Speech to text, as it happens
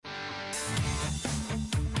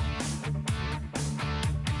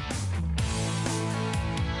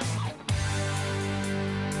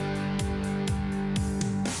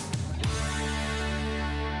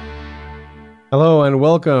Hello and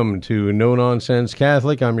welcome to No Nonsense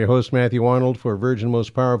Catholic. I'm your host, Matthew Arnold, for Virgin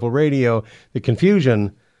Most Powerful Radio. The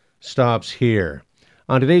confusion stops here.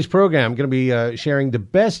 On today's program, I'm going to be sharing the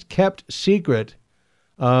best kept secret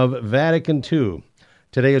of Vatican II.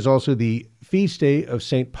 Today is also the feast day of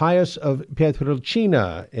St. Pius of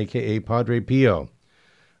Pietrelcina, a.k.a. Padre Pio.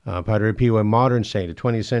 Padre Pio, a modern saint, a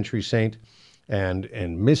 20th century saint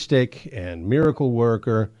and mystic and miracle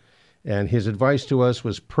worker. And his advice to us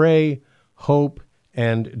was pray, hope,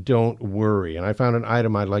 and don't worry. And I found an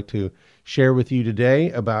item I'd like to share with you today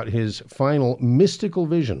about his final mystical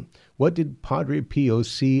vision. What did Padre Pio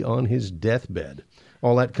see on his deathbed?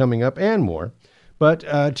 All that coming up and more. But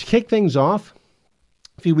to kick things off,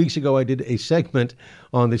 a few weeks ago I did a segment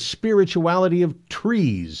on the spirituality of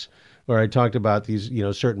trees, where I talked about these,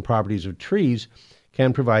 certain properties of trees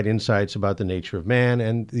can provide insights about the nature of man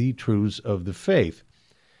and the truths of the faith.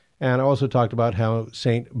 And I also talked about how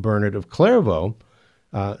St. Bernard of Clairvaux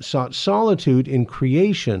sought solitude in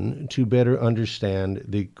creation to better understand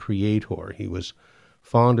the Creator. He was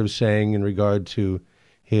fond of saying, in regard to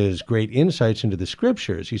his great insights into the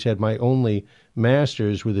Scriptures, he said, "My only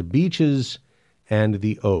masters were the beeches and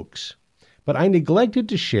the oaks." But I neglected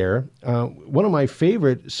to share one of my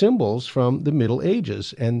favorite symbols from the Middle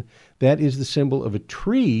Ages, and that is the symbol of a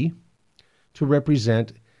tree to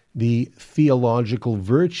represent the theological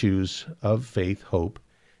virtues of faith, hope,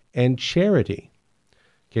 and charity.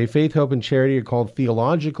 Okay, faith, hope, and charity are called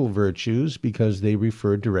theological virtues because they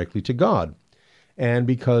refer directly to God, and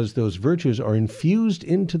because those virtues are infused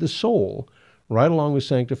into the soul right along with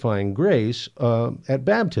sanctifying grace at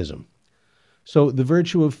baptism. So the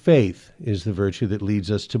virtue of faith is the virtue that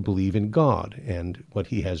leads us to believe in God and what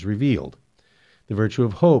He has revealed. The virtue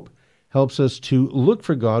of hope helps us to look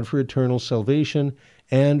for God for eternal salvation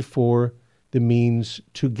and for the means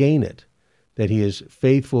to gain it, that He is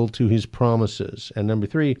faithful to His promises. And number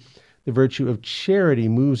 3, the virtue of charity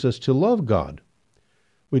moves us to love God,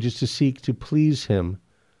 which is to seek to please Him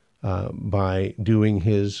by doing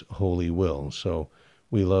His holy will. So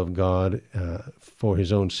we love God for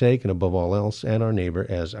His own sake and above all else, and our neighbor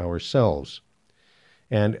as ourselves.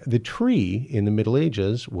 And the tree in the Middle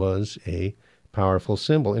Ages was a powerful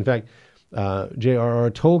symbol. In fact, J.R.R.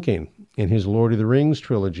 Tolkien, in his Lord of the Rings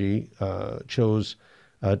trilogy, chose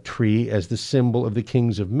a tree as the symbol of the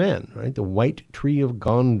kings of men, right? The white tree of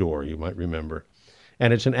Gondor, you might remember.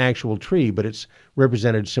 And it's an actual tree, but it's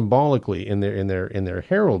represented symbolically in their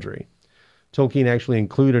heraldry. Tolkien actually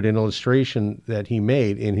included an illustration that he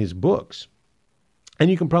made in his books. And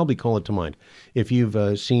you can probably call it to mind. If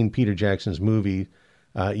you've seen Peter Jackson's movie,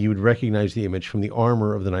 you would recognize the image from the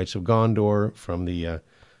armor of the Knights of Gondor, from the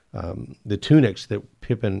tunics that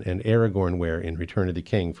Pippin and Aragorn wear in Return of the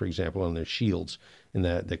King, for example, on their shields in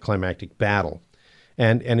the climactic battle.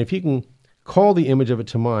 And if you can call the image of it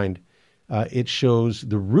to mind, it shows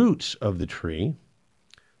the roots of the tree,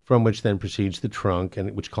 from which then proceeds the trunk,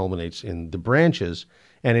 and which culminates in the branches.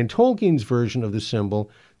 And in Tolkien's version of the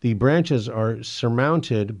symbol, the branches are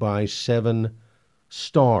surmounted by 7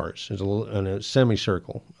 stars. There's a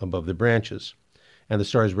semicircle above the branches. And the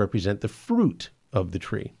stars represent the fruit of the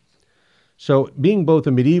tree. So being both a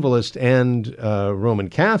medievalist and Roman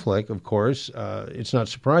Catholic, of course, it's not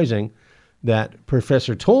surprising that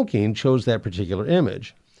Professor Tolkien chose that particular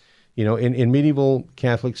image. In medieval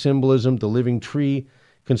Catholic symbolism, the living tree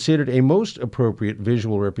considered a most appropriate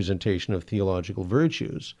visual representation of theological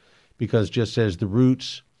virtues, because just as the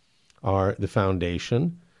roots are the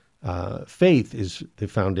foundation, faith is the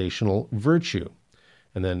foundational virtue.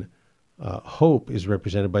 And then hope is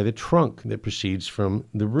represented by the trunk that proceeds from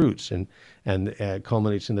the roots and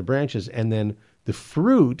culminates in the branches. And then the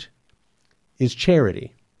fruit is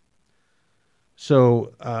charity.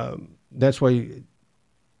 So that's why,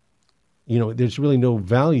 there's really no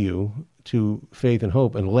value to faith and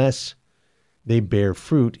hope unless they bear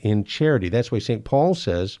fruit in charity. That's why St. Paul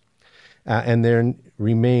says, and there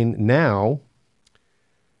remain now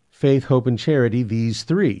faith, hope, and charity, these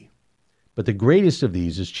 3. But the greatest of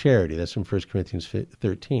these is charity. That's from 1 Corinthians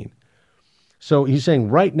 13. So he's saying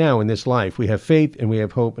right now in this life, we have faith and we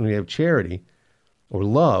have hope and we have charity, or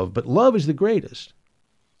love, but love is the greatest,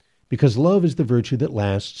 because love is the virtue that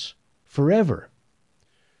lasts forever,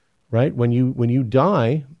 right? When you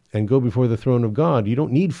die and go before the throne of God, you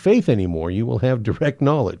don't need faith anymore. You will have direct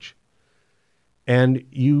knowledge. And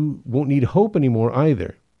you won't need hope anymore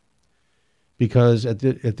either, because at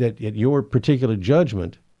your particular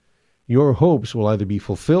judgment, your hopes will either be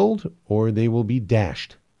fulfilled or they will be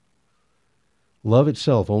dashed. Love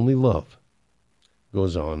itself, only love,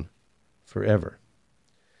 goes on forever.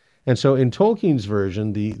 And so in Tolkien's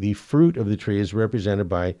version, the fruit of the tree is represented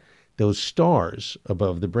by those stars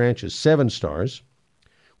above the branches, 7 stars,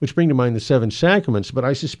 which bring to mind the 7 sacraments, but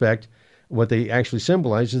I suspect what they actually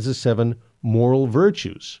symbolize is the 7 moral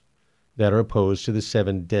virtues that are opposed to the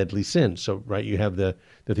 7 deadly sins. So, right, you have the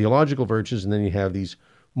theological virtues, and then you have these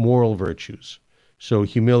moral virtues. So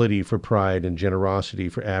humility for pride and generosity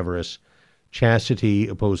for avarice, chastity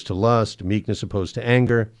opposed to lust, meekness opposed to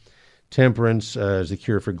anger, temperance as the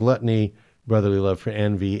cure for gluttony, brotherly love for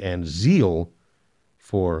envy, and zeal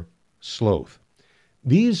for sloth.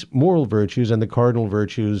 These moral virtues and the cardinal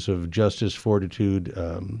virtues of justice, fortitude,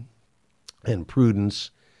 and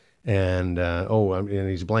prudence, and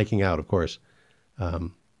he's blanking out, of course.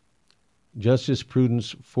 Justice,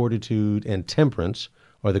 prudence, fortitude, and temperance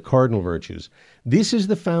are the cardinal virtues. This is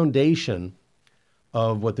the foundation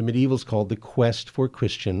of what the medievals called the quest for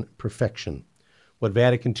Christian perfection, what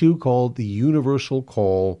Vatican II called the universal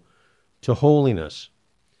call to holiness.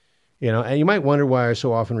 And you might wonder why I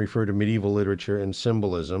so often refer to medieval literature and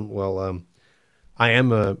symbolism. Well, I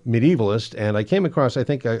am a medievalist, and I came across, I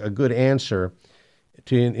think, a good answer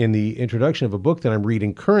in the introduction of a book that I'm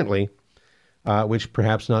reading currently, which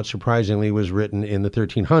perhaps not surprisingly was written in the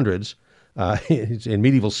 1300s. It's in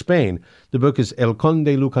medieval Spain. The book is El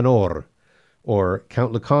Conde Lucanor, or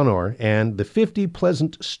Count Lucanor, and the 50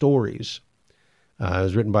 Pleasant Stories. It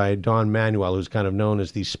was written by Don Manuel, who's kind of known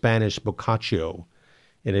as the Spanish Boccaccio.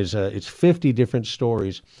 It's 50 different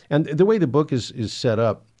stories. And the way the book is set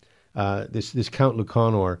up, this Count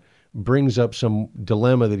Lucanor brings up some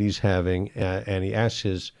dilemma that he's having, and he asks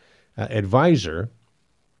his advisor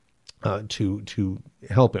to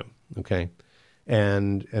help him, okay?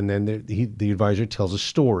 And then the advisor tells a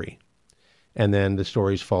story, and then the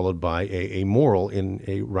story is followed by a moral in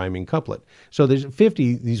a rhyming couplet. So there's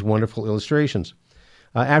 50 these wonderful illustrations.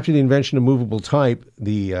 After the invention of movable type,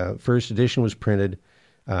 the first edition was printed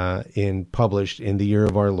published in the year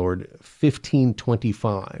of our Lord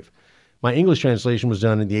 1525. My English translation was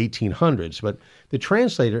done in the 1800s, but the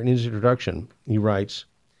translator in his introduction, he writes,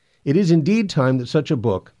 "It is indeed time that such a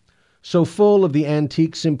book, so full of the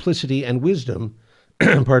antique simplicity and wisdom,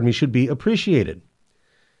 should be appreciated."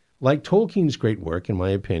 Like Tolkien's great work, in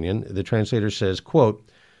my opinion, the translator says, quote,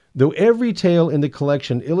 "Though every tale in the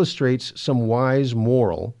collection illustrates some wise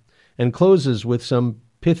moral and closes with some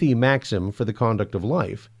pithy maxim for the conduct of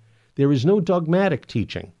life, there is no dogmatic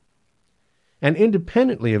teaching. And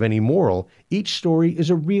independently of any moral, each story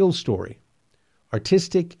is a real story,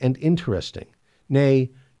 artistic and interesting,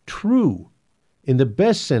 nay, true in the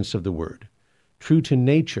best sense of the word, true to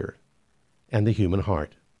nature and the human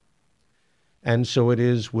heart." And so it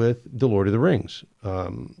is with The Lord of the Rings,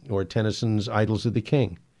 or Tennyson's Idylls of the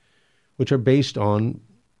King, which are based on,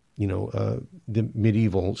 the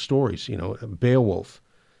medieval stories, Beowulf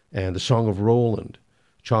and the Song of Roland,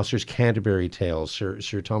 Chaucer's Canterbury Tales,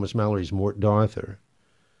 Sir Thomas Malory's Morte d'Arthur.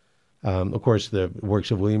 Of course, the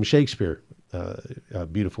works of William Shakespeare, a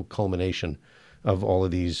beautiful culmination of all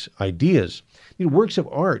of these ideas. Works of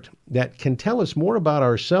art that can tell us more about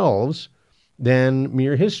ourselves than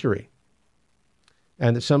mere history,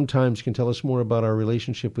 and that sometimes can tell us more about our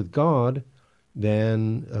relationship with God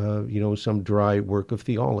than, some dry work of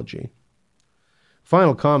theology.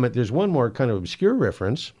 Final comment, there's one more kind of obscure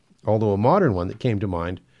reference, although a modern one that came to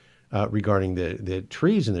mind regarding the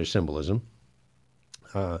trees and their symbolism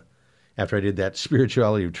after I did that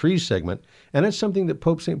Spirituality of Trees segment, and that's something that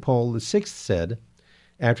Pope St. Paul VI said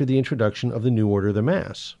after the introduction of the New Order of the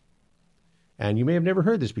Mass. And you may have never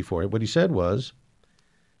heard this before. What he said was,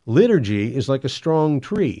 "Liturgy is like a strong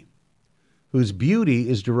tree, whose beauty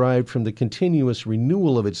is derived from the continuous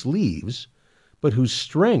renewal of its leaves, but whose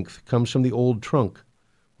strength comes from the old trunk,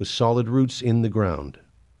 with solid roots in the ground."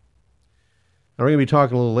 Now, we're going to be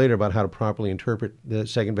talking a little later about how to properly interpret the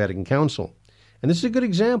Second Vatican Council. And this is a good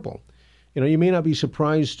example. You may not be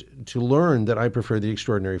surprised to learn that I prefer the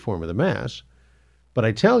extraordinary form of the Mass, but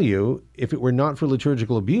I tell you, if it were not for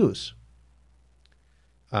liturgical abuse,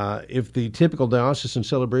 if the typical diocesan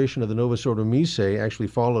celebration of the Novus Ordo Missae actually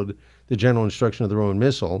followed the general instruction of the Roman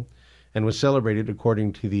Missal and was celebrated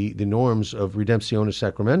according to the norms of Redemptionis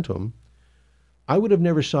Sacramentum, I would have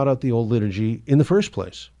never sought out the old liturgy in the first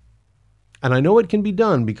place. And I know it can be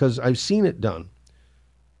done because I've seen it done.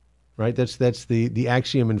 Right? That's the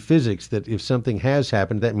axiom in physics that if something has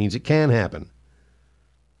happened, that means it can happen.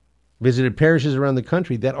 Visited parishes around the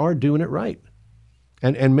country that are doing it right.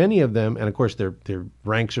 And many of them, and of course their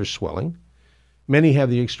ranks are swelling, many have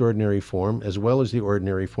the extraordinary form as well as the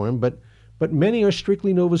ordinary form, but many are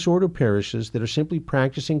strictly Novus Ordo parishes that are simply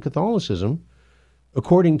practicing Catholicism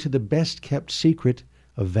according to the best-kept secret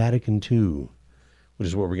of Vatican II, which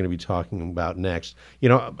is what we're going to be talking about next.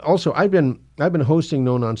 Also, I've been hosting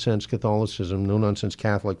No Nonsense Catholicism, No Nonsense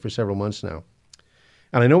Catholic for several months now.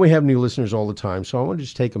 And I know we have new listeners all the time, so I want to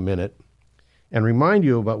just take a minute and remind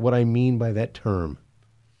you about what I mean by that term,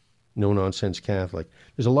 No Nonsense Catholic.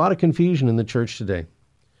 There's a lot of confusion in the church today,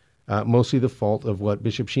 mostly the fault of what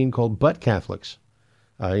Bishop Sheen called butt Catholics.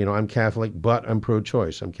 I'm Catholic, but I'm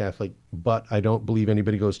pro-choice. I'm Catholic, but I don't believe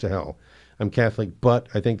anybody goes to hell. I'm Catholic, but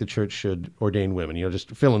I think the church should ordain women. Just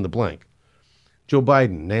fill in the blank. Joe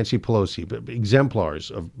Biden, Nancy Pelosi, exemplars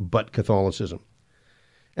of butt Catholicism.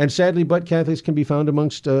 And sadly, butt Catholics can be found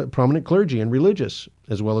amongst prominent clergy and religious,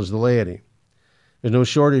 as well as the laity. There's no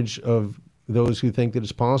shortage of those who think that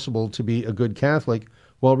it's possible to be a good Catholic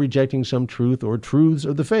while rejecting some truth or truths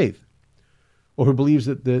of the faith, or who believes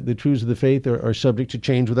that the truths of the faith are subject to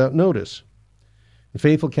change without notice. And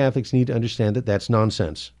faithful Catholics need to understand that that's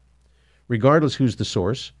nonsense. Regardless who's the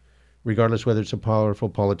source, regardless whether it's a powerful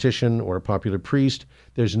politician or a popular priest,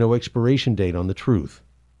 there's no expiration date on the truth.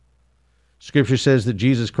 Scripture says that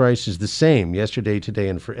Jesus Christ is the same yesterday, today,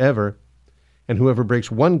 and forever, and whoever breaks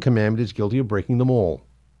one commandment is guilty of breaking them all.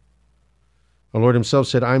 Our Lord himself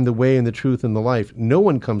said, "I'm the way and the truth and the life. No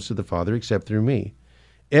one comes to the Father except through me.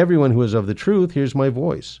 Everyone who is of the truth hears my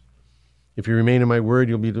voice. If you remain in my word,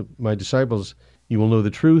 you'll be my disciples. You will know the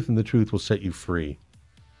truth, and the truth will set you free."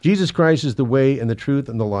 Jesus Christ is the way and the truth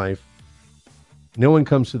and the life. No one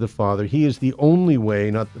comes to the Father. He is the only way,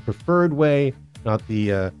 not the preferred way, not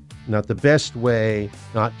the best way,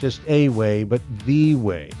 not just a way, but the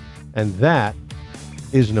way. And that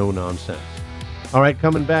is no nonsense. All right,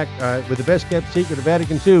 coming back with the best-kept secret of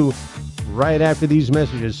Vatican II right after these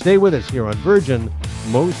messages. Stay with us here on Virgin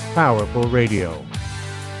Most Powerful Radio.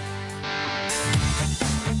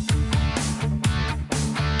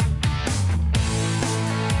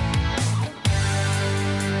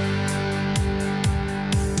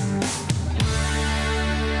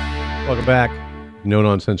 Welcome back. No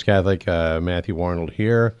Nonsense Catholic, Matthew Arnold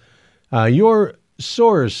here. Your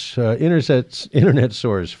source, internet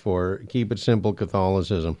source for Keep It Simple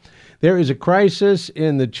Catholicism. There is a crisis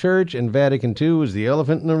in the Church, and Vatican II is the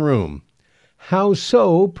elephant in the room. How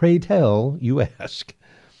so, pray tell, you ask?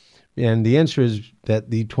 And the answer is that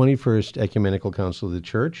the 21st Ecumenical Council of the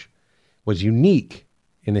Church was unique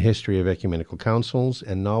in the history of ecumenical councils,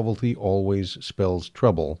 and novelty always spells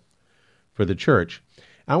trouble for the Church.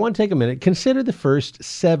 I want to take a minute. Consider the first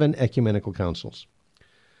 7 ecumenical councils.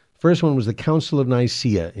 First one was the Council of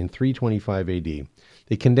Nicaea in 325 AD.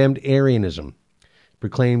 They condemned Arianism,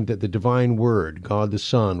 proclaimed that the divine word, God the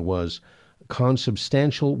Son, was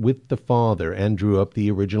consubstantial with the Father, and drew up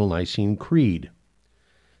the original Nicene Creed.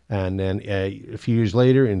 And then a few years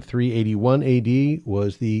later, in 381 AD,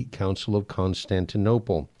 was the Council of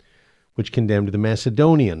Constantinople, which condemned the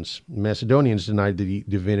Macedonians. The Macedonians denied the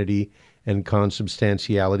divinity and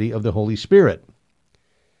consubstantiality of the Holy Spirit.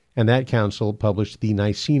 And that council published the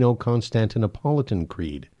Niceno-Constantinopolitan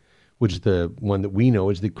Creed, which is the one that we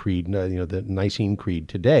know as the Creed, the Nicene Creed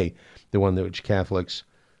today, the one that which Catholics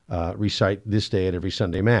recite this day at every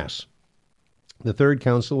Sunday Mass. The third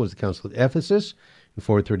council was the Council of Ephesus in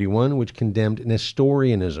 431, which condemned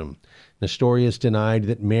Nestorianism. Nestorius denied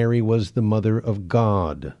that Mary was the mother of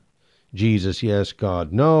God. Jesus, yes;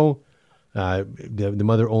 God, no. The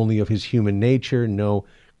mother only of his human nature. No,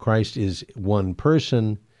 Christ is one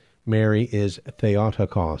person. Mary is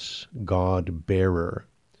Theotokos, God-bearer,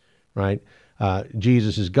 right?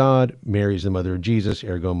 Jesus is God. Mary is the mother of Jesus.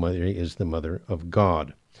 Ergo, Mary is the mother of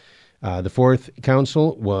God. The fourth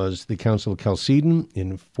council was the Council of Chalcedon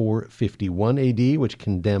in 451 AD, which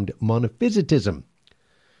condemned monophysitism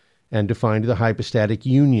and defined the hypostatic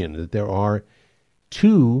union, that there are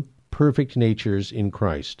 2 perfect natures in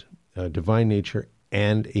Christ, a divine nature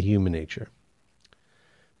and a human nature.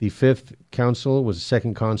 The fifth council was the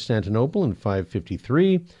Second Constantinople in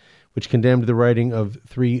 553, which condemned the writing of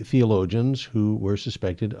 3 theologians who were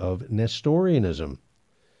suspected of Nestorianism,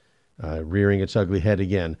 rearing its ugly head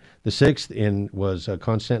again. The sixth was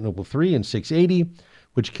Constantinople III in 680,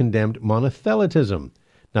 which condemned monothelitism,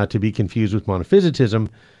 not to be confused with monophysitism.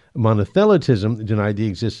 Monothelitism denied the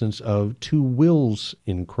existence of 2 wills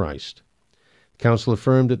in Christ. The council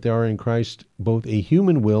affirmed that there are in Christ both a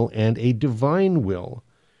human will and a divine will,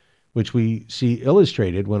 which we see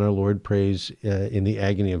illustrated when our Lord prays in the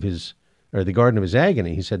agony of the garden of his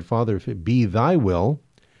agony. He said, "Father, if it be thy will,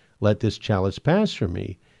 let this chalice pass from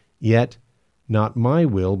me. Yet not my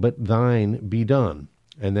will, but thine be done."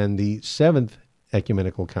 And then the 7th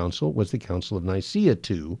Ecumenical Council was the Council of Nicaea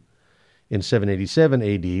II in 787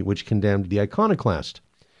 AD, which condemned the iconoclast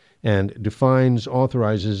and defines,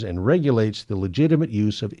 authorizes, and regulates the legitimate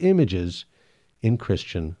use of images in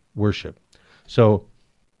Christian worship. So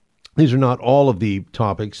these are not all of the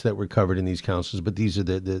topics that were covered in these councils, but these are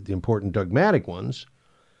the important dogmatic ones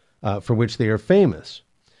for which they are famous.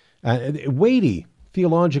 Weighty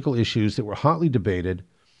theological issues that were hotly debated.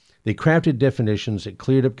 They crafted definitions that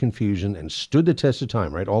cleared up confusion and stood the test of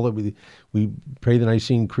time, right? All that we pray the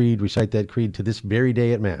Nicene Creed, recite that creed to this very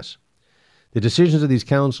day at Mass. The decisions of these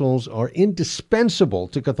councils are indispensable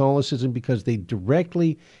to Catholicism because they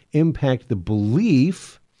directly impact the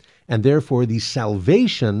belief and therefore the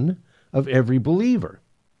salvation of every believer.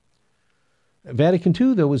 Vatican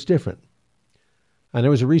II, though, was different. And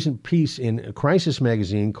there was a recent piece in Crisis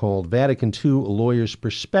magazine called Vatican II, A Lawyer's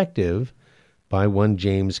Perspective by one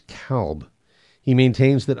James Kalb. He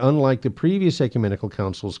maintains that unlike the previous ecumenical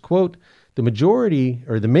councils, quote,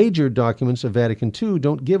 the major documents of Vatican II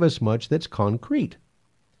don't give us much that's concrete.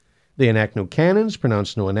 They enact no canons,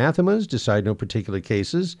 pronounce no anathemas, decide no particular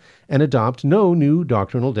cases, and adopt no new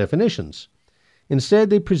doctrinal definitions. Instead,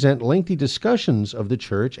 they present lengthy discussions of the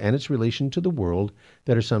Church and its relation to the world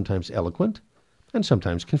that are sometimes eloquent and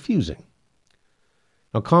sometimes confusing.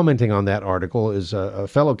 Now, commenting on that article is a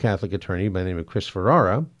fellow Catholic attorney by the name of Chris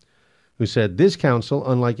Ferrara, who said this council,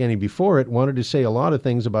 unlike any before it, wanted to say a lot of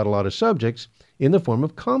things about a lot of subjects in the form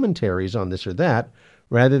of commentaries on this or that,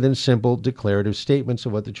 rather than simple declarative statements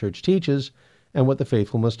of what the Church teaches and what the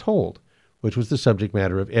faithful must hold, which was the subject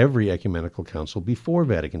matter of every ecumenical council before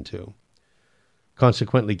Vatican II.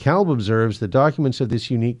 Consequently, Kalb observes the documents of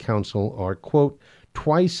this unique council are, quote,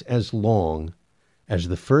 twice as long as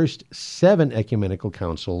the first 7 ecumenical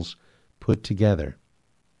councils put together.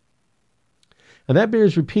 And that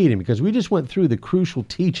bears repeating because we just went through the crucial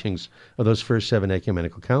teachings of those first 7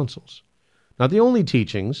 ecumenical councils. Not the only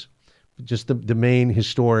teachings, but just the main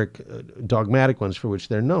historic dogmatic ones for which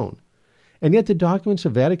they're known. And yet the documents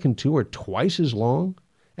of Vatican II are twice as long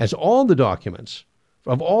as all the documents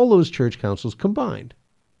of all those church councils combined.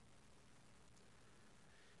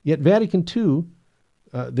 Yet Vatican II,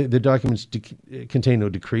 the documents contain no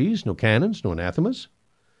decrees, no canons, no anathemas,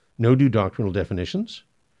 no new doctrinal definitions.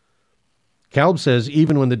 Kalb says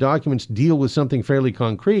even when the documents deal with something fairly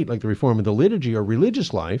concrete, like the reform of the liturgy or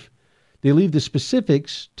religious life, they leave the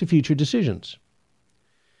specifics to future decisions.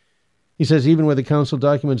 He says even where the council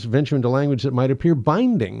documents venture into language that might appear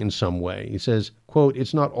binding in some way, he says, quote,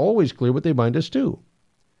 it's not always clear what they bind us to.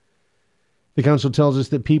 The council tells us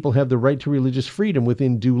that people have the right to religious freedom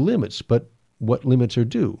within due limits, but what limits are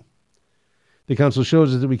due? The council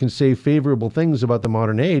shows us that we can say favorable things about the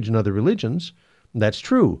modern age and other religions. That's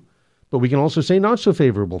true, but we can also say not so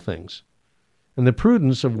favorable things. And the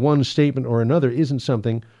prudence of one statement or another isn't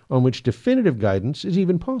something on which definitive guidance is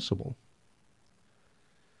even possible.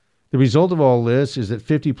 The result of all this is that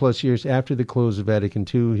 50 plus years after the close of Vatican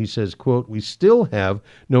II, he says, quote, we still have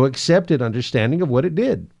no accepted understanding of what it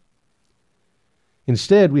did.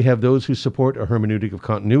 Instead, we have those who support a hermeneutic of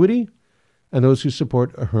continuity and those who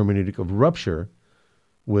support a hermeneutic of rupture,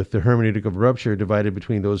 with the hermeneutic of rupture divided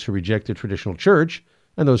between those who reject the traditional church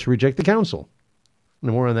and those who reject the council.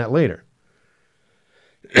 And more on that later.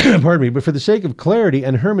 Pardon me, but for the sake of clarity,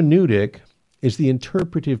 an hermeneutic is the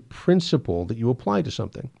interpretive principle that you apply to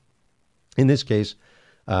something. In this case,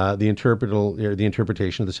 the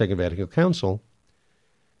interpretation of the Second Vatican Council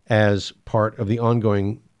as part of the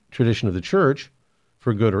ongoing tradition of the Church,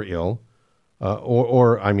 for good or ill,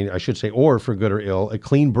 or for good or ill, a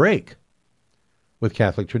clean break with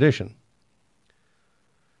Catholic tradition.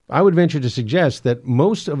 I would venture to suggest that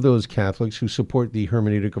most of those Catholics who support the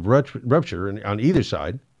hermeneutic of rupture on either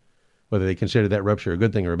side, whether they consider that rupture a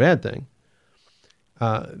good thing or a bad thing,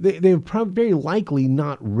 they've probably very likely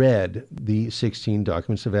not read the 16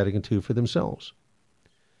 documents of Vatican II for themselves.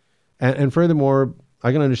 And furthermore,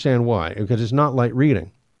 I can understand why, because it's not light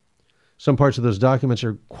reading. Some parts of those documents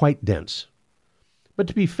are quite dense. But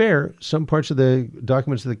to be fair, some parts of the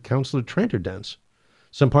documents of the Council of Trent are dense.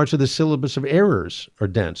 Some parts of the syllabus of errors are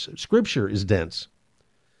dense. Scripture is dense.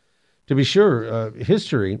 To be sure,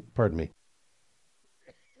 history, pardon me.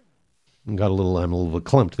 I'm a little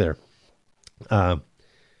clumped there.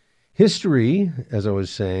 History, as I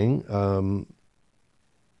was saying,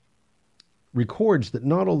 records that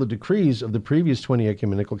not all the decrees of the previous 20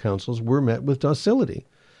 ecumenical councils were met with docility.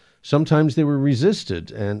 Sometimes they were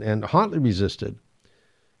resisted and hotly resisted.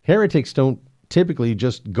 Heretics don't typically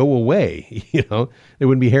just go away. They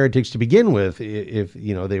wouldn't be heretics to begin with if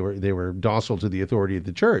they were docile to the authority of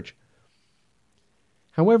the Church.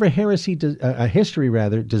 However, history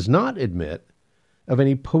does not admit of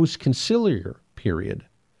any post-conciliar period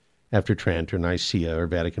after Trent or Nicaea or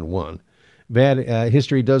Vatican I.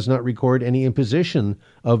 History does not record any imposition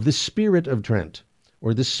of the spirit of Trent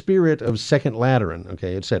or the spirit of Second Lateran,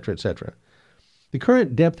 okay, etc., etc. The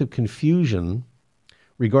current depth of confusion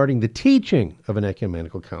regarding the teaching of an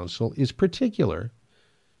ecumenical council is particular.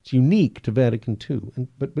 It's unique to Vatican II.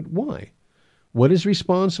 But why? What is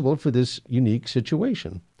responsible for this unique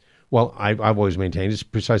situation? Well, I've always maintained it's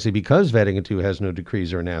precisely because Vatican II has no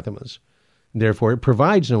decrees or anathemas. Therefore, it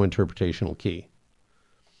provides no interpretational key.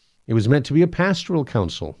 It was meant to be a pastoral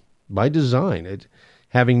council by design. It,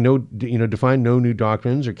 having no, defined no new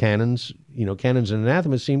doctrines or canons, canons and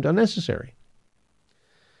anathemas seemed unnecessary.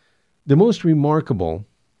 The most remarkable,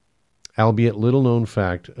 albeit little-known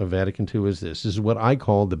fact of Vatican II is this. This is what I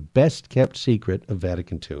call the best-kept secret of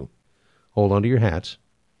Vatican II. Hold on to your hats.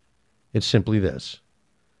 It's simply this.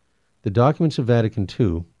 The documents of Vatican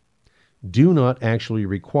II do not actually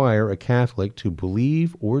require a Catholic to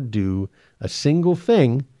believe or do a single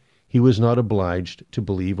thing he was not obliged to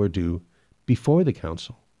believe or do before the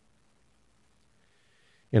council.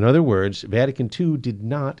 In other words, Vatican II did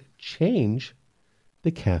not change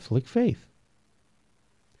the Catholic faith.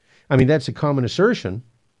 I mean, that's a common assertion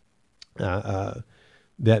that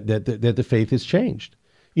the faith has changed.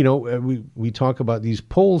 We talk about these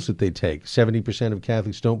polls that they take. 70% of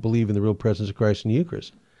Catholics don't believe in the real presence of Christ in the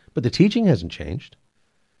Eucharist. But the teaching hasn't changed.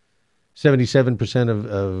 77%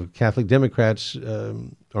 of Catholic Democrats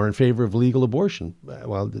are in favor of legal abortion.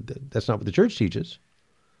 Well, that's not what the Church teaches.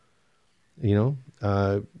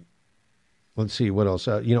 Let's see, what else?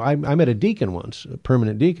 I met a deacon once, a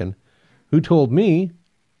permanent deacon, who told me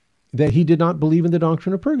that he did not believe in the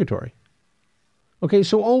doctrine of purgatory. Okay,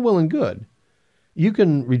 so all well and good. You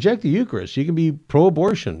can reject the Eucharist. You can be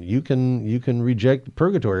pro-abortion. You can reject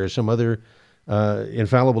purgatory or some other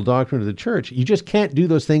infallible doctrine of the Church. You just can't do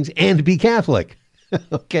those things and be Catholic,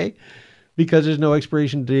 okay? Because there's no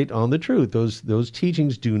expiration date on the truth. Those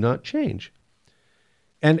teachings do not change.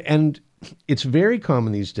 And it's very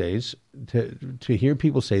common these days to hear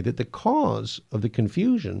people say that the cause of the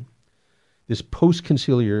confusion, this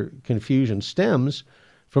post-conciliar confusion, stems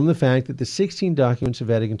from the fact that the 16 documents of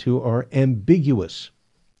Vatican II are ambiguous.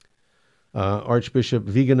 Archbishop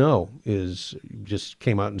Vigano just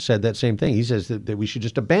came out and said that same thing. He says that we should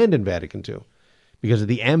just abandon Vatican II because of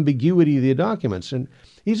the ambiguity of the documents. And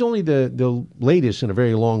he's only the latest in a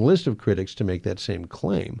very long list of critics to make that same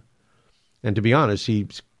claim. And to be honest,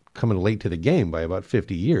 he's coming late to the game by about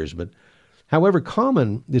 50 years. But however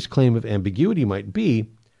common this claim of ambiguity might be,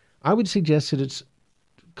 I would suggest that it's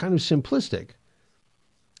kind of simplistic.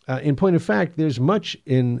 In point of fact, there's much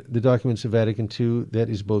in the documents of Vatican II that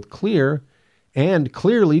is both clear and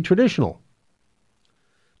clearly traditional.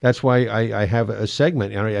 That's why I have a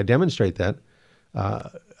segment, and I demonstrate that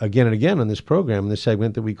again and again on this program, in the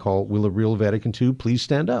segment that we call, Will a Real Vatican II Please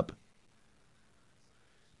Stand Up?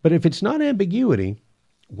 But if it's not ambiguity,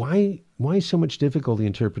 why so much difficulty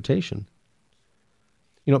interpretation?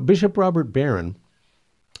 Bishop Robert Barron,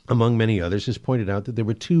 among many others, has pointed out that there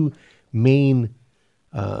were two main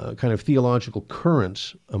kind of theological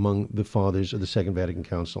currents among the fathers of the Second Vatican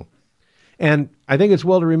Council. And I think it's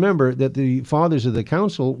well to remember that the fathers of the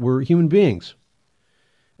council were human beings.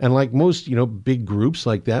 And like most, big groups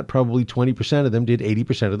like that, probably 20% of them did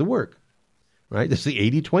 80% of the work, right? That's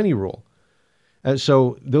the 80-20 rule.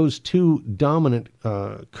 So those two dominant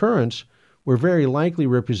currents were very likely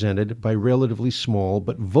represented by relatively small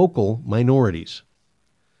but vocal minorities.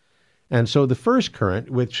 And so the first current,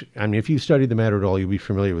 which, if you've studied the matter at all, you'll be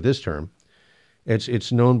familiar with this term.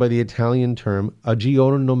 It's known by the Italian term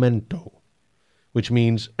aggiornamento, which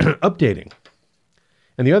means updating.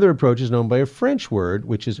 And the other approach is known by a French word,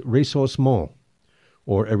 which is ressourcement,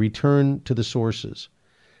 or a return to the sources.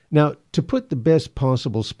 Now, to put the best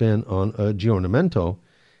possible spin on aggiornamento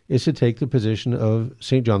is to take the position of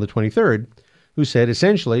St. John the 23rd, who said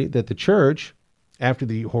essentially that the Church, after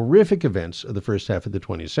the horrific events of the first half of the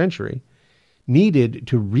 20th century, needed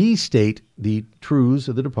to restate the truths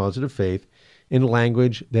of the deposit of faith in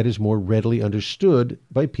language that is more readily understood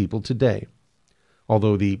by people today,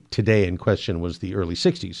 although the today in question was the early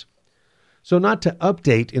 60s. So not to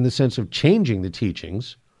update in the sense of changing the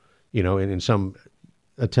teachings, in some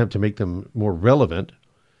attempt to make them more relevant,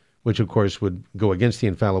 which of course would go against the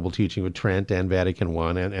infallible teaching of Trent and Vatican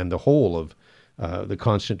I and the whole of the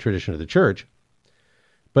constant tradition of the Church,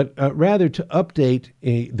 but rather to update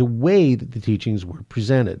the way that the teachings were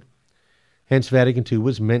presented. Hence, Vatican II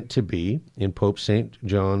was meant to be, in Pope St.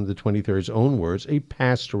 John the 23rd's own words, a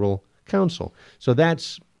pastoral council. So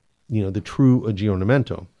that's, the true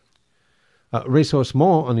aggiornamento.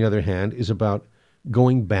 Ressourcement, on the other hand, is about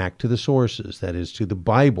going back to the sources, that is, to the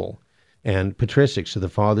Bible and patristics, to the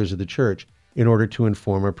fathers of the Church, in order to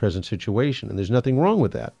inform our present situation. And there's nothing wrong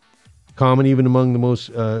with that. common even among the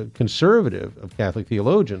most conservative of Catholic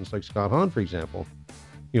theologians, like Scott Hahn, for example.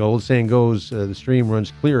 The old saying goes, the stream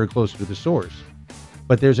runs clearer closer to the source.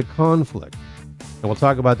 But there's a conflict. And we'll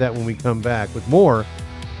talk about that when we come back with more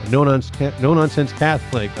No Nonsense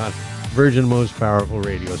Catholic on Virgin Most Powerful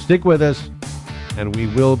Radio. Stick with us, and we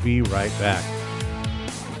will be right back.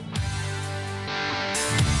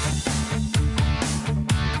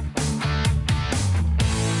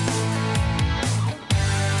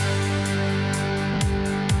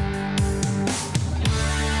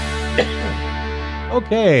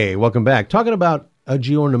 Okay, welcome back. Talking about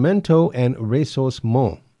aggiornamento and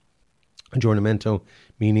ressourcement. Aggiornamento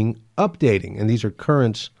meaning updating, and these are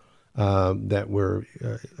currents that were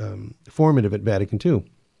formative at Vatican II.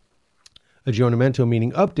 Aggiornamento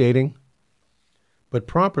meaning updating, but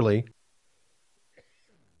properly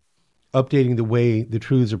updating the way the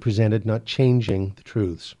truths are presented, not changing the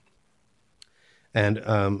truths. And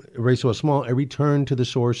ressourcement, a return to the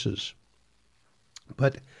sources,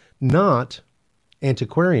 but not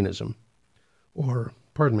antiquarianism, or,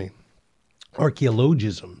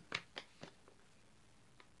 archaeologism.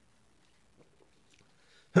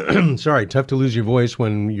 Sorry, tough to lose your voice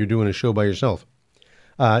when you're doing a show by yourself.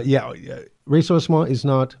 Ressourcement is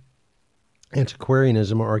not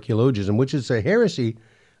antiquarianism or archaeologism, which is a heresy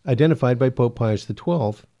identified by Pope Pius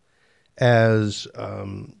XII as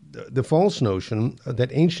the false notion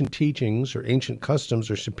that ancient teachings or ancient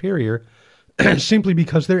customs are superior simply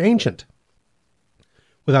because they're ancient,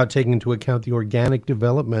 without taking into account the organic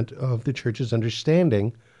development of the Church's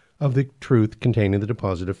understanding of the truth contained in the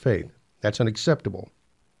deposit of faith. That's unacceptable.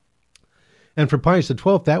 And for Pius XII,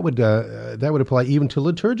 that would apply even to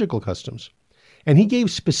liturgical customs. And he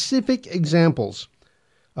gave specific examples,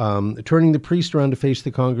 turning the priest around to face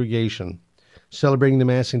the congregation, celebrating the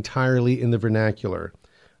Mass entirely in the vernacular,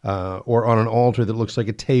 or on an altar that looks like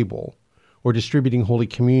a table, or distributing Holy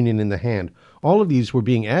Communion in the hand. All of these were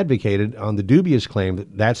being advocated on the dubious claim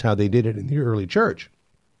that that's how they did it in the early church.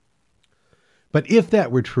 But if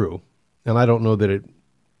that were true, and I don't know that it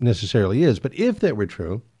necessarily is, but if that were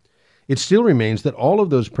true, it still remains that all of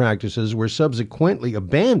those practices were subsequently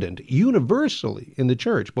abandoned universally in the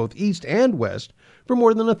church, both East and West, for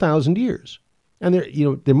more than 1,000 years. And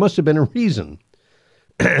there must have been a reason.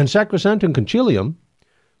 And Sacrosanctum Concilium,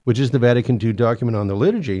 which is the Vatican II document on the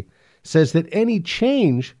liturgy, says that any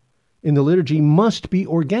change in the liturgy must be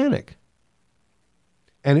organic,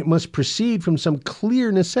 and it must proceed from some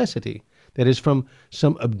clear necessity, that is, from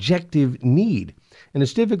some objective need. And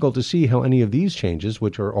it's difficult to see how any of these changes,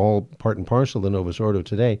 which are all part and parcel of the Novus Ordo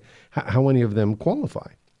today, how any of them qualify.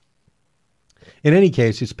 In any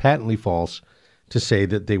case, it's patently false to say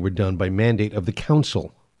that they were done by mandate of the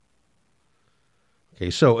Council. Okay,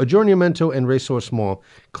 so aggiornamento and ressourcement,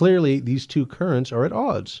 clearly these two currents are at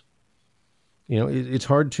odds. It's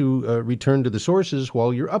hard to return to the sources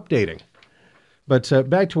while you're updating. But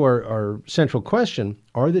back to our central question,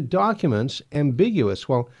 are the documents ambiguous?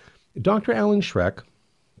 Well, Dr. Alan Schreck,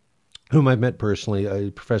 whom I've met personally,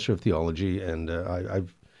 a professor of theology, and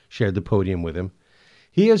I've shared the podium with him,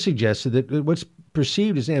 he has suggested that what's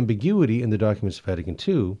perceived as ambiguity in the documents of Vatican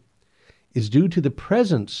II is due to the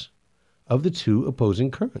presence of the two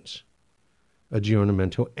opposing currents,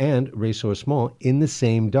 aggiornamento and ressourcement, in the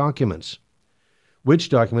same documents, which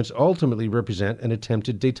documents ultimately represent an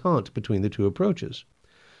attempted détente between the two approaches.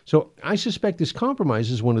 So I suspect this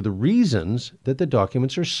compromise is one of the reasons that the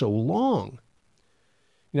documents are so long.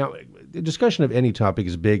 Now, the discussion of any topic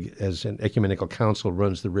as big as an ecumenical council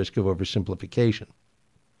runs the risk of oversimplification.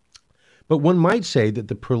 But one might say that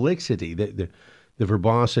the prolixity, the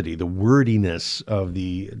verbosity, the wordiness of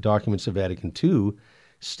the documents of Vatican II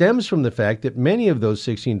stems from the fact that many of those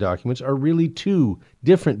 16 documents are really two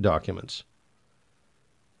different documents.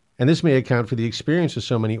 And this may account for the experience of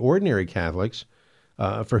so many ordinary Catholics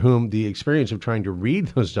for whom the experience of trying to read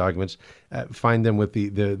those documents find them with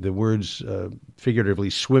the words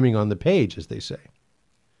figuratively swimming on the page, as they say.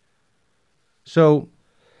 So,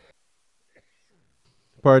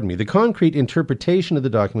 the concrete interpretation of the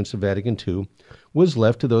documents of Vatican II was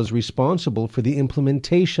left to those responsible for the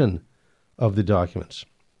implementation of the documents.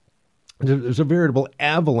 There's a veritable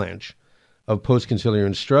avalanche of post-conciliar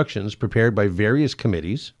instructions prepared by various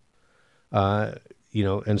committees, and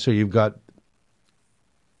so you've got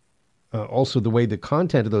also the way the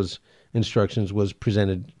content of those instructions was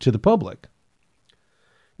presented to the public,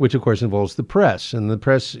 which of course involves the press, and the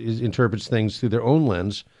press interprets things through their own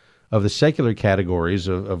lens of the secular categories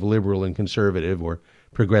of liberal and conservative, or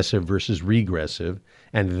progressive versus regressive,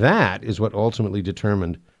 and that is what ultimately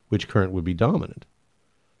determined which current would be dominant.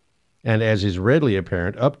 And as is readily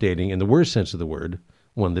apparent, updating, in the worst sense of the word,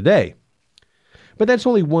 won the day. But that's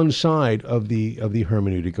only one side of the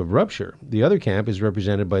hermeneutic of rupture. The other camp is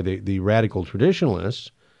represented by the radical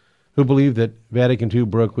traditionalists who believe that Vatican II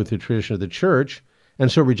broke with the tradition of the Church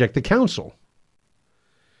and so reject the Council.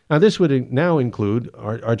 Now, this would now include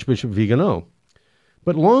Archbishop Vigano.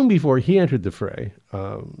 But long before he entered the fray,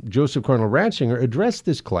 Joseph Cardinal Ratzinger addressed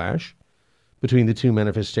this clash between the two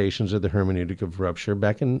manifestations of the hermeneutic of rupture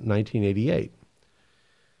back in 1988.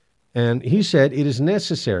 And he said it's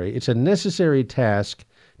a necessary task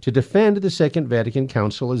to defend the Second Vatican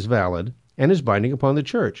Council as valid and as binding upon the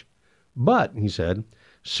Church. But, he said,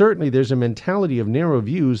 certainly there's a mentality of narrow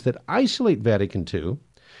views that isolate Vatican II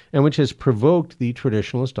and which has provoked the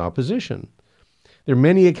traditionalist opposition. There are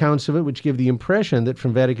many accounts of it which give the impression that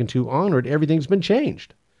from Vatican II onward everything's been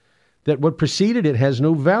changed, that what preceded it has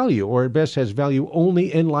no value, or at best has value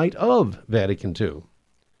only in light of Vatican II.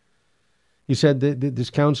 He said that this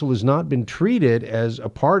council has not been treated as a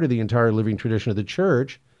part of the entire living tradition of the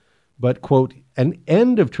Church, but, quote, an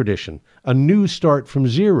end of tradition, a new start from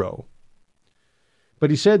zero. But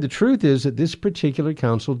he said the truth is that this particular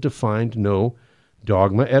council defined no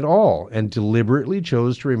dogma at all and deliberately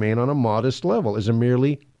chose to remain on a modest level as a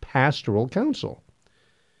merely pastoral council.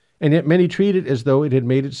 And yet many treat it as though it had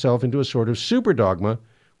made itself into a sort of super dogma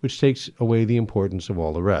which takes away the importance of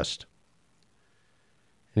all the rest.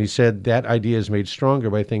 And he said that idea is made stronger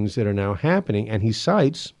by things that are now happening, and he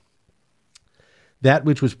cites that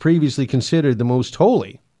which was previously considered the most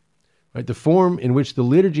holy. Right? The form in which the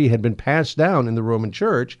liturgy had been passed down in the Roman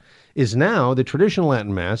Church is now, the traditional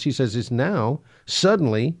Latin Mass, he says, is now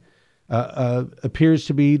suddenly appears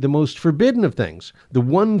to be the most forbidden of things, the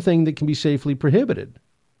one thing that can be safely prohibited.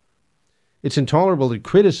 It's intolerable to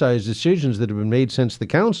criticize decisions that have been made since the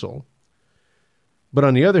Council. But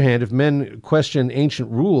on the other hand, if men question ancient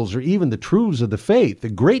rules or even the truths of the faith, the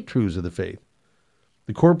great truths of the faith,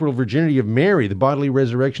 the corporal virginity of Mary, the bodily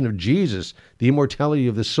resurrection of Jesus, the immortality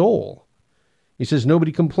of the soul, he says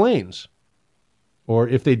nobody complains. Or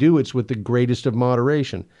if they do, it's with the greatest of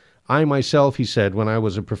moderation. I myself, he said, when I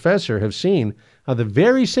was a professor, have seen how the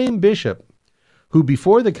very same bishop who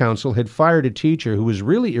before the council had fired a teacher who was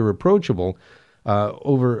really irreproachable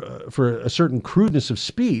for a certain crudeness of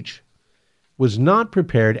speech, was not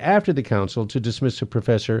prepared after the council to dismiss a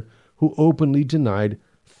professor who openly denied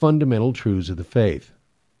fundamental truths of the faith.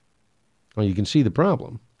 Well, you can see the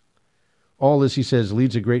problem. All this, he says,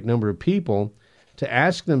 leads a great number of people to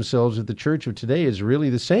ask themselves if the church of today is really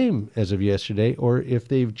the same as of yesterday, or if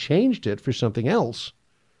they've changed it for something else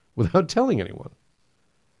without telling anyone.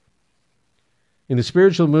 In the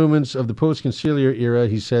spiritual movements of the post-conciliar era,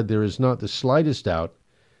 he said, there is not the slightest doubt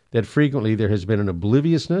that frequently there has been an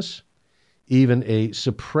obliviousness, even a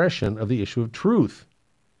suppression of the issue of truth.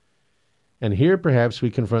 And here perhaps we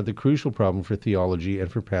confront the crucial problem for theology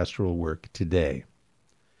and for pastoral work today.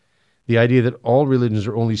 The idea that all religions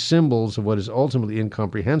are only symbols of what is ultimately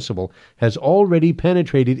incomprehensible has already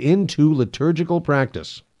penetrated into liturgical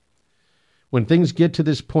practice. When things get to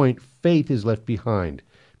this point, faith is left behind,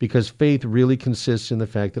 because faith really consists in the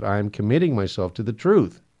fact that I am committing myself to the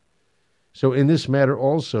truth. So in this matter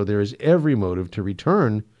also, there is every motive to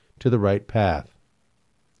return to the right path.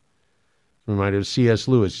 Reminded of C.S.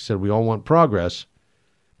 Lewis. He said, we all want progress,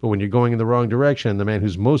 but when you're going in the wrong direction, the man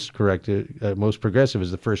who's most progressive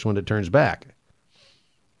is the first one that turns back.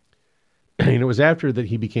 And it was after that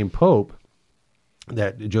he became Pope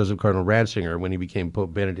that Joseph Cardinal Ratzinger, when he became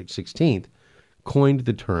Pope Benedict XVI, coined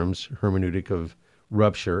the terms hermeneutic of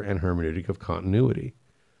rupture and hermeneutic of continuity.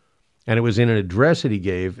 And it was in an address that he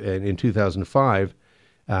gave in 2005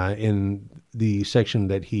 in the section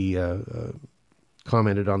that he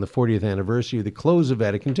commented on the 40th anniversary of the close of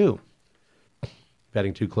Vatican II.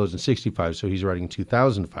 Vatican II closed in 65, so he's writing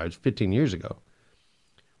 2005, 15 years ago.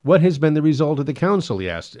 What has been the result of the council, he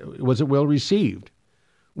asked. Was it well received?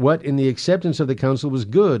 What in the acceptance of the council was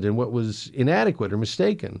good and what was inadequate or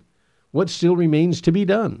mistaken? What still remains to be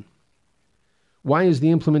done? Why has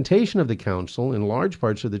the implementation of the council in large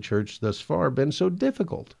parts of the church thus far been so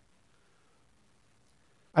difficult?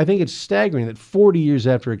 I think it's staggering that 40 years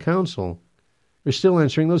after a council, we're still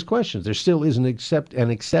answering those questions. There still isn't an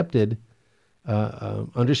accepted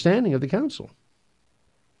understanding of the council.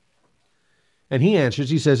 And he answers,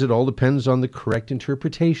 he says, it all depends on the correct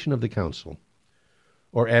interpretation of the council,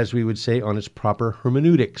 or as we would say, on its proper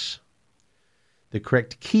hermeneutics, the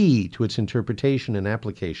correct key to its interpretation and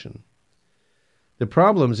application. The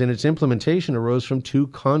problems in its implementation arose from two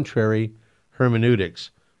contrary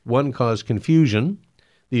hermeneutics. One caused confusion,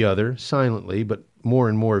 the other, silently, but more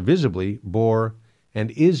and more visibly, bore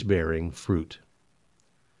and is bearing fruit.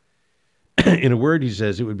 In a word, he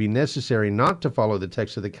says, it would be necessary not to follow the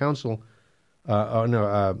text of the council, in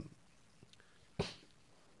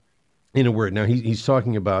a word. Now he's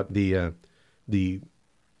talking about the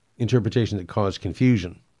interpretation that caused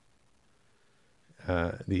confusion,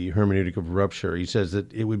 the hermeneutic of rupture. He says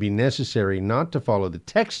that it would be necessary not to follow the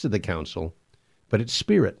text of the council, but its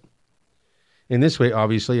spirit. In this way,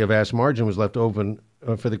 obviously, a vast margin was left open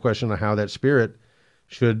for the question of how that spirit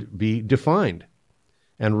should be defined,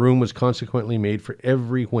 and room was consequently made for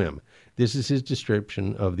every whim. This is his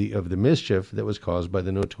description of the mischief that was caused by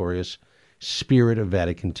the notorious Spirit of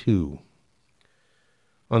Vatican II.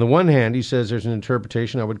 On the one hand, he says there's an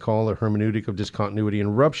interpretation I would call a hermeneutic of discontinuity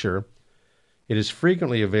and rupture. It has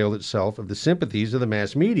frequently availed itself of the sympathies of the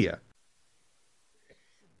mass media,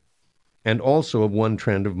 and also of one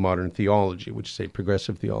trend of modern theology, which is a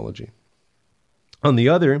progressive theology. On the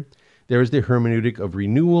other, there is the hermeneutic of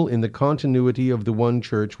renewal in the continuity of the one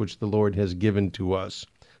church which the Lord has given to us,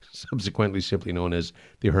 subsequently simply known as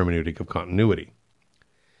the hermeneutic of continuity.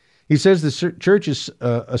 He says the church is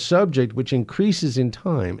a subject which increases in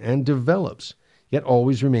time and develops, yet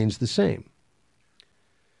always remains the same.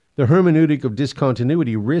 The hermeneutic of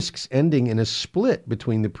discontinuity risks ending in a split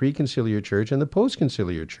between the preconciliar church and the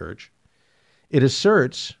postconciliar church. It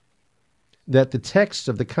asserts that the texts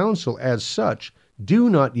of the council as such do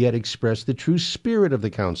not yet express the true spirit of the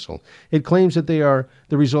council. It claims that they are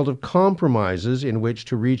the result of compromises in which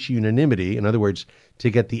to reach unanimity, in other words, to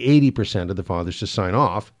get the 80% of the fathers to sign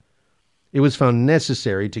off. It was found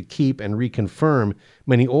necessary to keep and reconfirm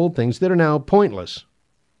many old things that are now pointless,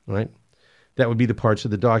 right? That would be the parts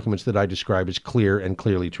of the documents that I describe as clear and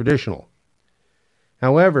clearly traditional.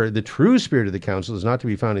 However, the true spirit of the council is not to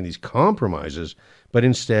be found in these compromises, but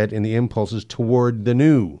instead in the impulses toward the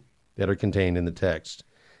new that are contained in the text.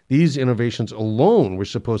 These innovations alone were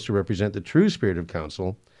supposed to represent the true spirit of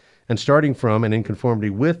council, and starting from and in conformity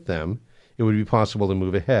with them, it would be possible to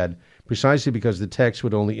move ahead, precisely because the text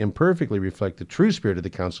would only imperfectly reflect the true spirit of the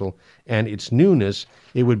council and its newness.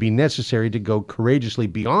 It would be necessary to go courageously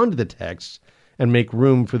beyond the texts and make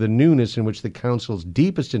room for the newness in which the council's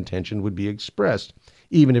deepest intention would be expressed,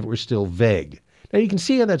 even if it were still vague. Now you can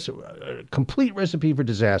see how that's a complete recipe for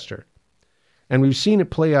disaster. And we've seen it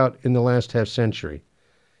play out in the last half century.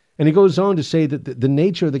 And he goes on to say that the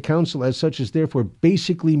nature of the council as such is therefore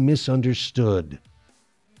basically misunderstood.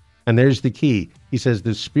 And there's the key. He says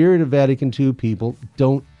the Spirit of Vatican II people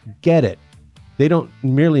don't get it. They don't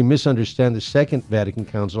merely misunderstand the Second Vatican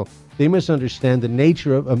Council. They misunderstand the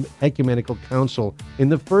nature of an ecumenical council in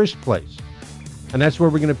the first place. And that's where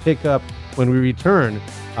we're going to pick up when we return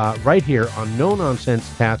right here on No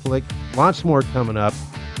Nonsense Catholic. Lots more coming up,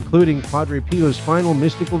 including Padre Pio's final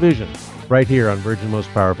mystical vision, right here on Virgin Most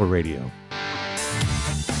Powerful Radio.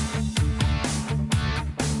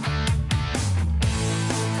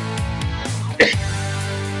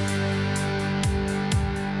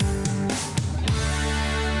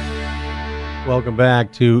 Welcome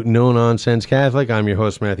back to No Nonsense Catholic. I'm your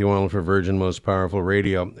host, Matthew Arnold, for Virgin Most Powerful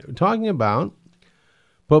Radio. We're talking about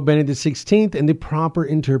Pope Benedict XVI and the proper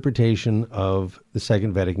interpretation of the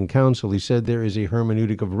Second Vatican Council. He said there is a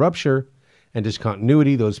hermeneutic of rupture and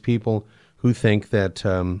discontinuity. Those people who think that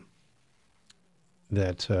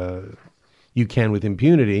you can, with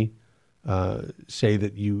impunity, say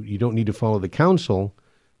that you don't need to follow the council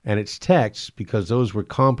and its texts because those were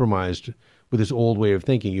compromised with this old way of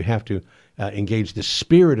thinking. You have to engage the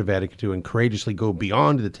spirit of Vatican II and courageously go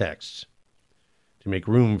beyond the texts to make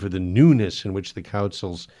room for the newness in which the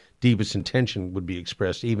council's deepest intention would be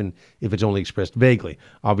expressed, even if it's only expressed vaguely.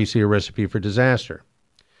 Obviously a recipe for disaster.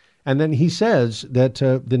 And then he says that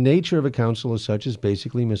the nature of a council as such is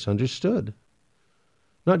basically misunderstood.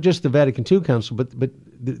 Not just the Vatican II Council, but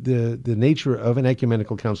the nature of an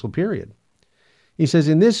ecumenical council, period. He says,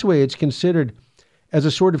 in this way, it's considered as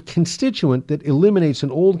a sort of constituent that eliminates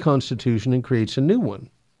an old constitution and creates a new one.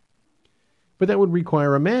 But that would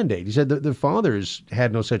require a mandate. He said that the fathers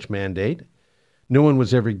had no such mandate. No one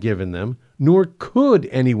was ever given them, nor could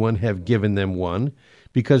anyone have given them one,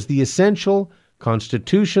 because the essential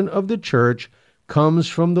constitution of the church comes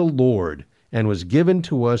from the Lord and was given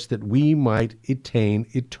to us that we might attain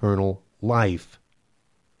eternal life.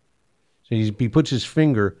 So he puts his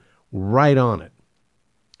finger right on it.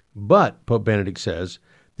 But, Pope Benedict says,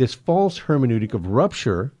 this false hermeneutic of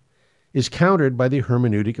rupture is countered by the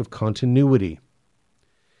hermeneutic of continuity,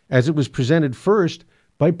 as it was presented first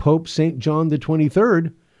by Pope St. John the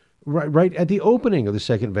 23rd, right at the opening of the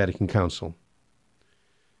Second Vatican Council.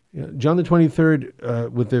 John the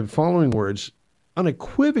 23rd, with the following words,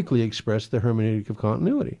 unequivocally expressed the hermeneutic of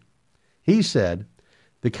continuity. He said,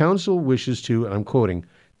 the Council wishes to, and I'm quoting,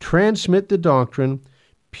 transmit the doctrine,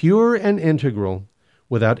 pure and integral,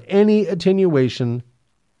 without any attenuation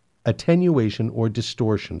or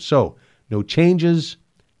distortion. So, no changes,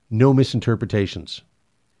 no misinterpretations.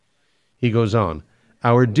 He goes on,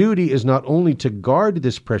 our duty is not only to guard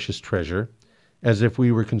this precious treasure, as if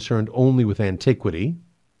we were concerned only with antiquity,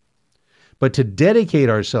 but to dedicate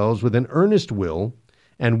ourselves with an earnest will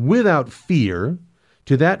and without fear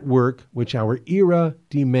to that work which our era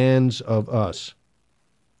demands of us.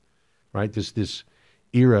 Right? This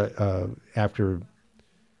era after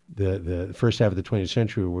the first half of the 20th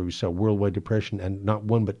century, where we saw worldwide depression and not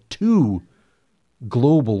one but two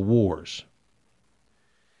global wars.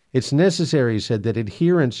 It's necessary, he said, that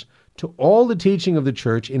adherence to all the teaching of the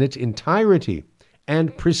church in its entirety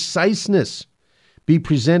and preciseness be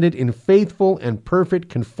presented in faithful and perfect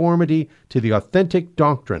conformity to the authentic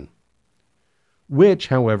doctrine, which,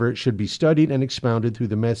 however, should be studied and expounded through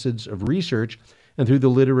the methods of research and through the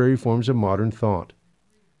literary forms of modern thought.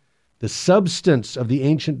 The substance of the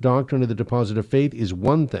ancient doctrine of the deposit of faith is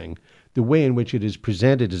one thing, the way in which it is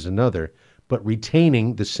presented is another, but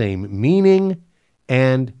retaining the same meaning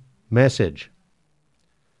and message.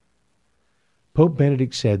 Pope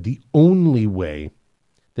Benedict said the only way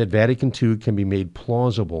that Vatican II can be made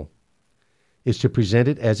plausible is to present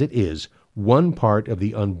it as it is, one part of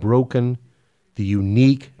the unbroken, the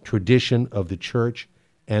unique tradition of the Church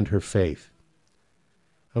and her faith.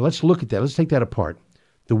 Now let's look at that. Let's take that apart.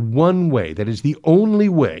 The one way, that is the only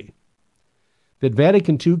way, that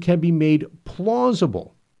Vatican II can be made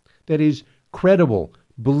plausible, that is credible,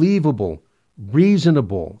 believable,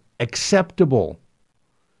 reasonable, acceptable.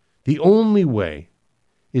 The only way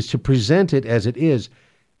is to present it as it is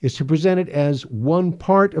to present it as one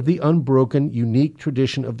part of the unbroken, unique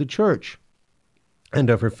tradition of the Church and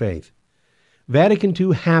of her faith. Vatican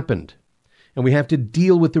II happened, and we have to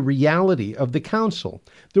deal with the reality of the council,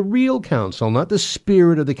 the real council, not the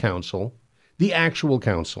spirit of the council, the actual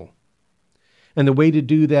council. And the way to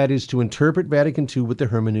do that is to interpret Vatican II with the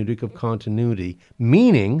hermeneutic of continuity,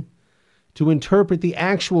 meaning to interpret the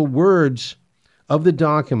actual words of the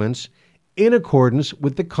documents in accordance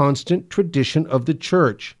with the constant tradition of the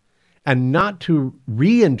Church, and not to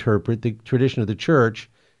reinterpret the tradition of the Church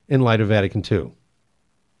in light of Vatican II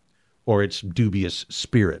or its dubious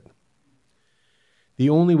spirit. The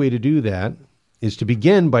only way to do that is to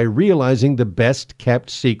begin by realizing the best-kept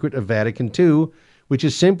secret of Vatican II, which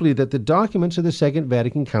is simply that the documents of the Second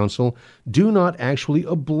Vatican Council do not actually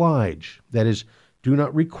oblige, that is, do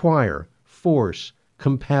not require, force,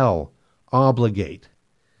 compel, obligate.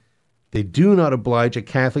 They do not oblige a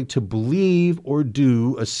Catholic to believe or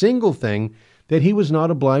do a single thing that he was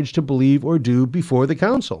not obliged to believe or do before the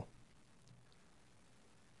Council.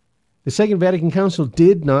 The Second Vatican Council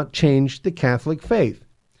did not change the Catholic faith.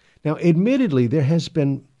 Now, admittedly, there has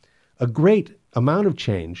been a great amount of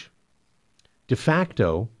change de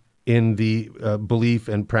facto in the belief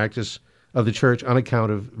and practice of the Church on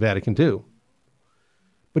account of Vatican II.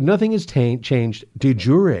 But nothing has changed de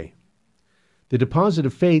jure. The deposit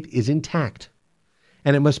of faith is intact,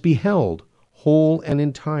 and it must be held whole and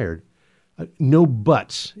entire. No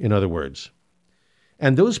buts, in other words.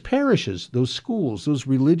 And those parishes, those schools, those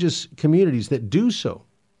religious communities that do so,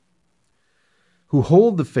 who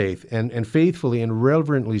hold the faith and faithfully and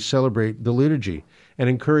reverently celebrate the liturgy and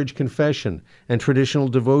encourage confession and traditional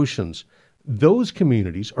devotions, those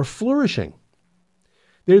communities are flourishing.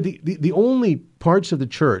 They're the only parts of the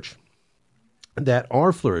Church that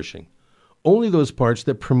are flourishing, only those parts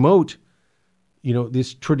that promote,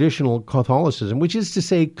 this traditional Catholicism, which is to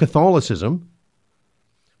say Catholicism,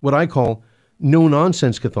 what I call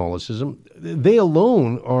no-nonsense Catholicism. They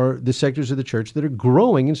alone are the sectors of the Church that are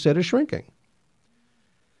growing instead of shrinking,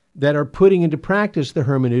 that are putting into practice the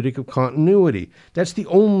hermeneutic of continuity. That's the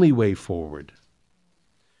only way forward.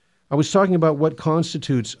 I was talking about what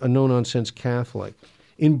constitutes a no-nonsense Catholic.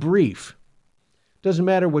 In brief, doesn't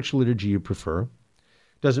matter which liturgy you prefer.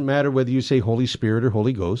 Doesn't matter whether you say Holy Spirit or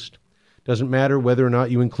Holy Ghost. Doesn't matter whether or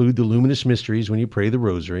not you include the luminous mysteries when you pray the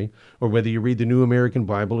rosary, or whether you read the New American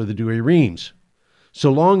Bible or the Douay Rheims.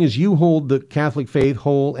 So long as you hold the Catholic faith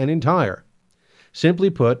whole and entire.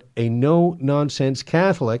 Simply put, a no-nonsense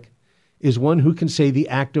Catholic is one who can say the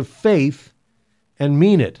act of faith and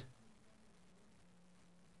mean it.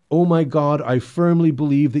 Oh my God, I firmly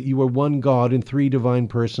believe that you are one God in three divine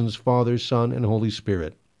persons, Father, Son, and Holy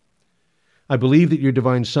Spirit. I believe that your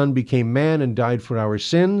divine Son became man and died for our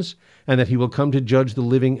sins, and that he will come to judge the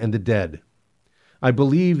living and the dead. I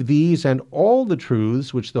believe these and all the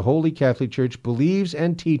truths which the Holy Catholic Church believes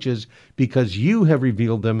and teaches because you have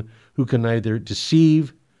revealed them, who can neither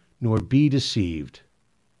deceive nor be deceived.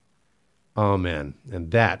 Amen.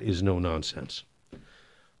 And that is no nonsense.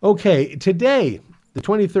 Okay, today the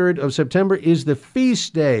 23rd of September is the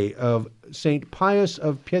feast day of St. Pius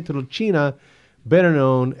of Pietrelcina, better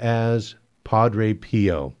known as Padre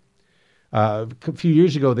Pio. A few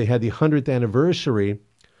years ago, they had the 100th anniversary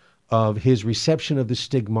of his reception of the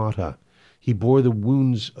stigmata. He bore the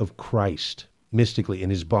wounds of Christ mystically in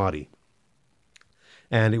his body.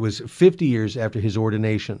 And it was 50 years after his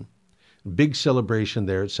ordination. Big celebration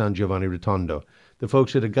there at San Giovanni Rotondo. The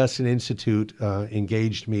folks at Augustine Institute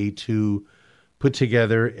engaged me to put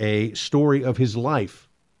together a story of his life.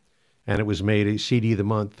 And it was made a CD of the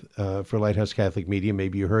month for Lighthouse Catholic Media.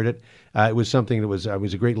 Maybe you heard it. It was something that was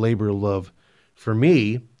a great labor of love for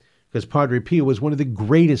me, because Padre Pio was one of the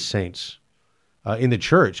greatest saints in the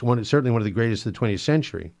church, certainly one of the greatest of the 20th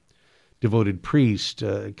century. Devoted priest,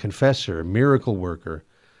 confessor, miracle worker,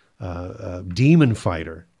 demon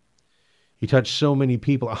fighter. He touched so many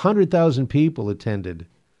people. 100,000 people attended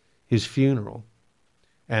his funeral.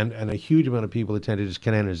 And a huge amount of people attended his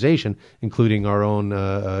canonization, including our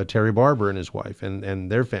own Terry Barber and his wife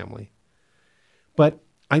and their family. But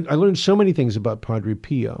I learned so many things about Padre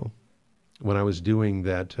Pio when I was doing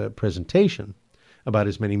that presentation, about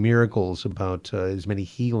his many miracles, about his many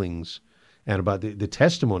healings, and about the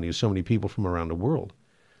testimony of so many people from around the world.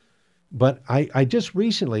 But I just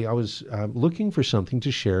recently, I was looking for something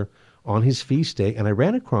to share on his feast day, and I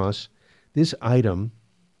ran across this item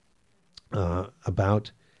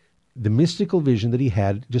about the mystical vision that he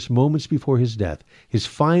had just moments before his death, his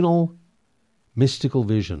final mystical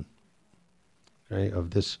vision, right, of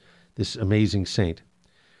this amazing saint.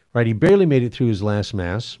 Right, he barely made it through his last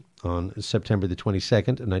Mass on September the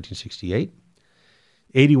 22nd of 1968.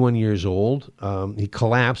 81 years old. He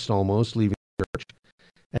collapsed almost, leaving the church,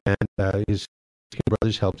 and his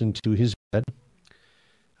brothers helped him to his bed.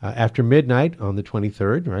 After midnight on the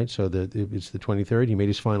 23rd, right, so it's the 23rd, he made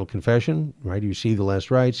his final confession, right, he received the last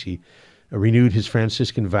rites, he renewed his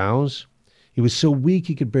Franciscan vows. He was so weak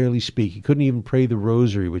he could barely speak. He couldn't even pray the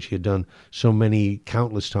rosary, which he had done so many,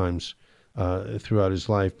 countless times throughout his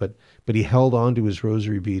life, but he held on to his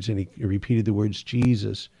rosary beads, and he repeated the words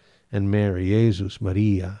Jesus and Mary, Jesus,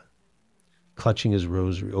 Maria, clutching his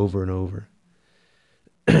rosary over and over.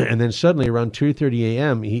 And then suddenly, around 2:30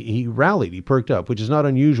 a.m., he rallied, he perked up, which is not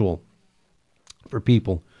unusual for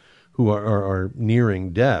people who are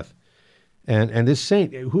nearing death. And this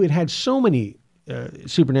saint, who had had so many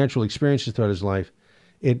supernatural experiences throughout his life,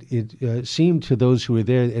 it seemed to those who were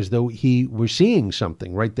there as though he were seeing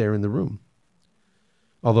something right there in the room,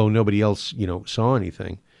 although nobody else, saw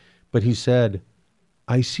anything. But he said,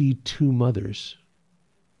 "I see two mothers."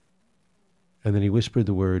 And then he whispered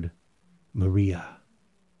the word, "Maria,"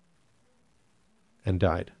 and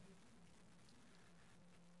died.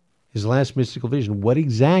 His last mystical vision, what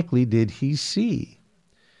exactly did he see?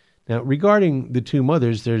 Now, regarding the two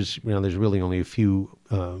mothers, there's really only a few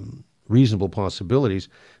reasonable possibilities.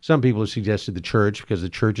 Some people have suggested the church, because the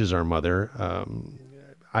church is our mother.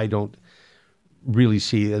 I don't really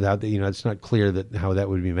see that, it's not clear that how that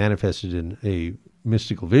would be manifested in a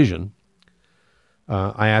mystical vision.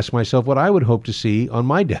 I ask myself what I would hope to see on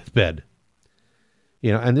my deathbed.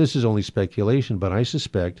 And this is only speculation, but I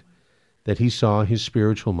suspect that he saw his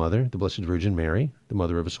spiritual mother, the Blessed Virgin Mary, the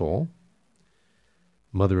mother of us all,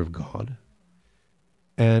 mother of God,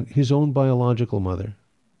 and his own biological mother,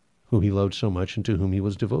 whom he loved so much and to whom he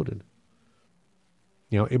was devoted.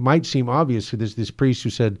 It might seem obvious to this priest who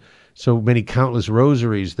said so many countless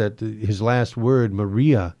rosaries that his last word,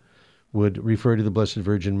 Maria, would refer to the Blessed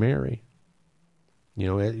Virgin Mary.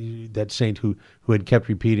 That saint who had kept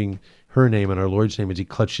repeating her name and our Lord's name as he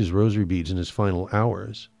clutched his rosary beads in his final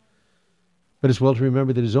hours. But it's well to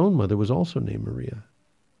remember that his own mother was also named Maria,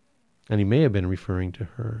 and he may have been referring to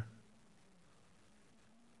her.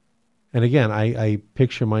 And again, I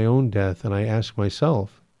picture my own death, and I ask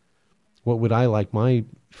myself, what would I like my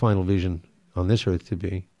final vision on this earth to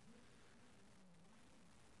be?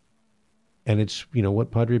 And it's,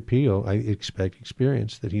 what Padre Pio, I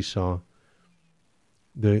experienced, that he saw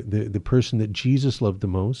the person that Jesus loved the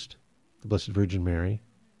most, the Blessed Virgin Mary,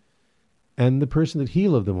 and the person that he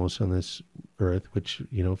loved the most on this earth, which,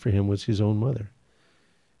 for him was his own mother,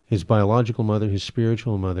 his biological mother, his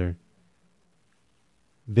spiritual mother,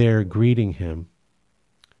 there greeting him,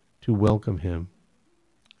 to welcome him,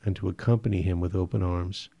 and to accompany him with open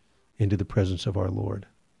arms into the presence of our Lord.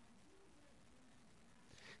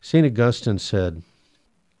 St. Augustine said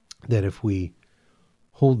that if we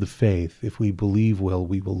hold the faith, if we believe well,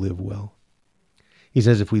 we will live well. He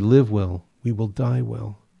says if we live well, we will die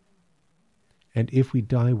well. And if we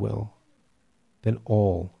die well, then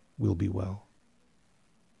all will be well.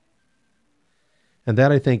 And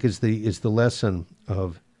that, I think, is the lesson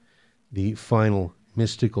of the final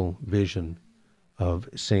mystical vision of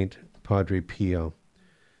Saint Padre Pio,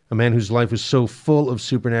 a man whose life was so full of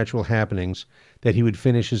supernatural happenings that he would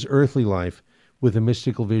finish his earthly life with a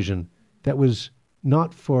mystical vision that was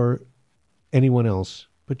not for anyone else,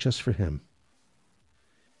 but just for him.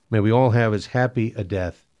 May we all have as happy a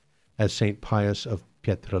death as St. Pius of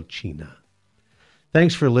Pietrelcina.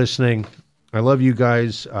 Thanks for listening. I love you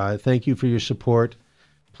guys. Thank you for your support.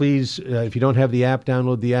 Please, if you don't have the app,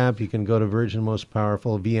 download the app. You can go to Virgin Most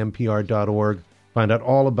Powerful, vmpr.org, find out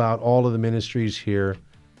all about all of the ministries here.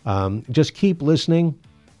 Just keep listening,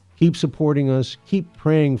 keep supporting us, keep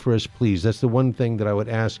praying for us, please. That's the one thing that I would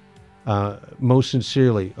ask most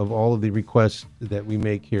sincerely of all of the requests that we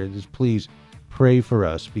make here. Just please pray for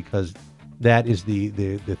us, because that is the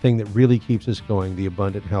thing that really keeps us going, the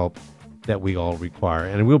abundant help that we all require.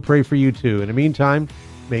 And we'll pray for you too. In the meantime,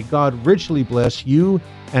 may God richly bless you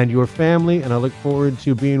and your family, and I look forward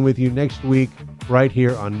to being with you next week right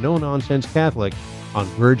here on No Nonsense Catholic on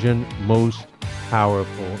Virgin Most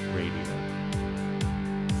Powerful Radio.